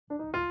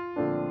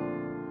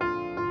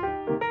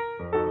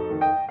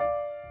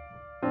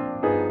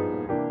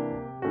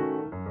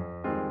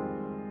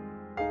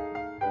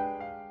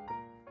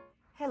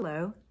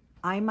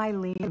I'm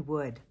Ilene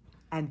Wood,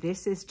 and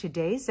this is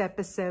today's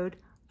episode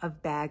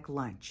of Bag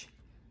Lunch.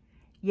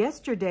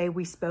 Yesterday,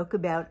 we spoke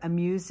about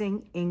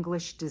amusing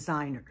English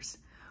designers.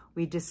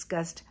 We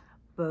discussed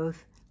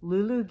both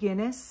Lulu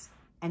Guinness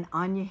and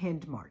Anya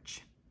Hindmarch.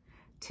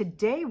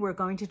 Today, we're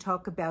going to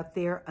talk about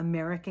their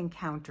American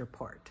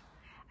counterpart,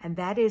 and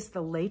that is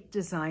the late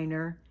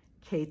designer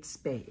Kate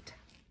Spade.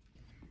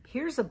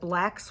 Here's a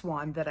black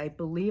swan that I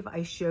believe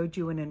I showed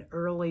you in an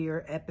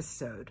earlier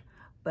episode,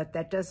 but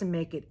that doesn't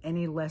make it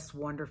any less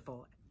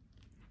wonderful.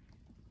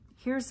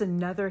 Here's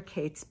another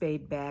Kate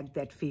Spade bag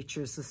that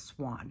features a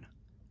swan.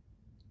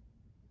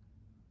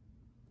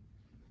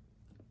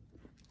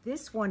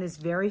 This one is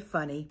very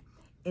funny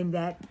in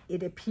that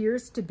it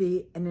appears to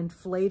be an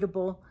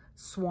inflatable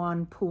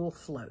swan pool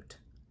float.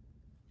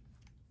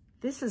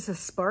 This is a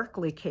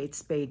sparkly Kate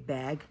Spade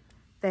bag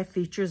that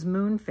features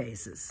moon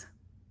phases.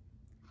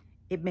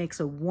 It makes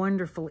a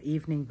wonderful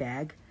evening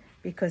bag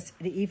because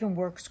it even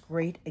works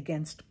great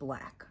against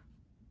black.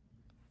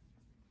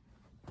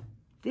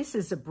 This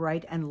is a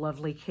bright and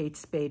lovely Kate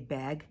Spade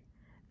bag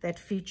that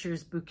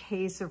features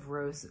bouquets of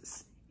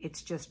roses.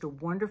 It's just a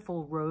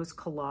wonderful rose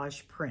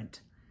collage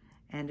print,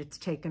 and it's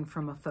taken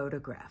from a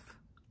photograph.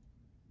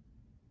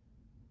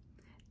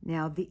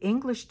 Now, the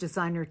English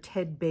designer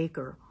Ted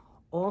Baker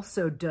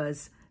also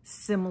does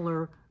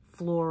similar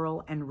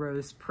floral and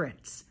rose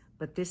prints,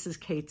 but this is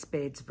Kate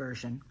Spade's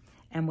version.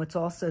 And what's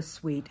also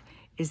sweet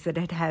is that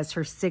it has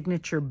her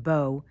signature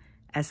bow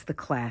as the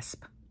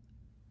clasp.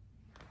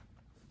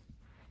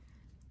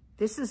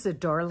 This is a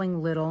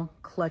darling little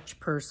clutch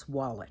purse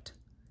wallet,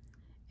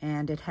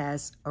 and it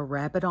has a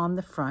rabbit on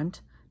the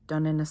front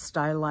done in a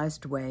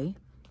stylized way,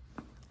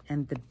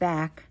 and the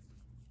back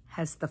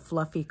has the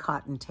fluffy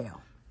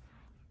cottontail.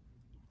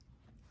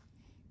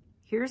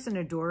 Here's an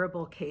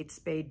adorable Kate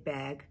Spade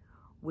bag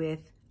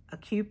with a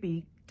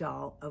Cupid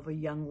doll of a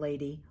young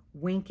lady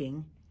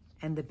winking,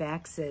 and the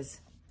back says,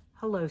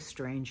 "Hello,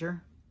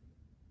 stranger."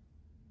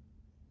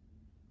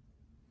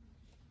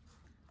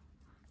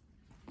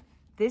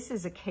 This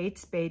is a Kate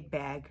Spade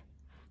bag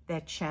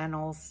that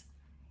channels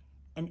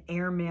an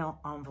airmail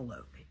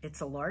envelope.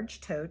 It's a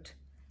large tote,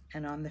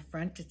 and on the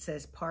front it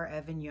says Par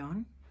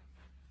Avignon.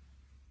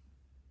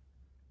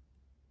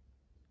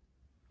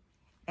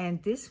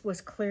 And this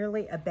was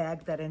clearly a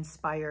bag that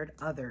inspired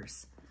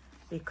others,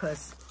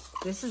 because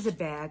this is a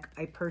bag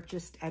I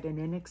purchased at an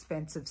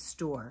inexpensive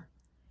store,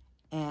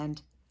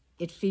 and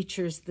it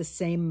features the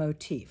same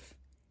motif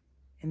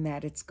in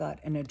that it's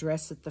got an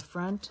address at the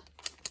front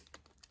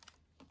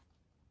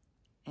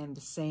and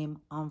the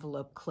same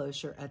envelope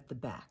closure at the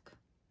back.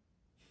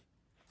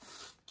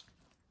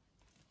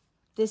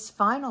 This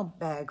final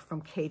bag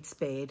from Kate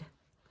Spade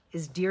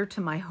is dear to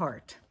my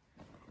heart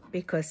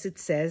because it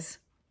says,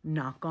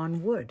 "Knock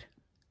on wood."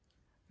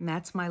 And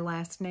that's my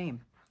last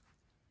name.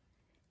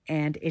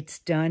 And it's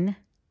done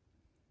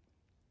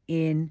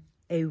in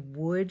a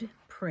wood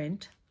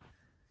print.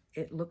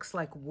 It looks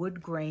like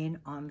wood grain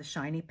on the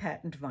shiny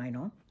patent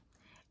vinyl.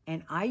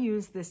 And I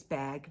use this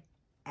bag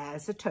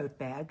as a tote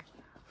bag,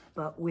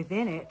 but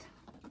within it,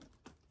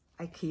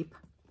 I keep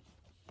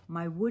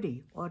my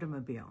Woody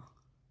automobile.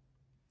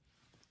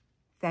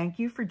 Thank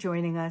you for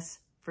joining us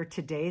for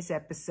today's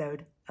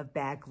episode of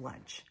Bag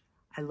Lunch.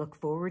 I look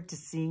forward to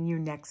seeing you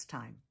next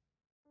time.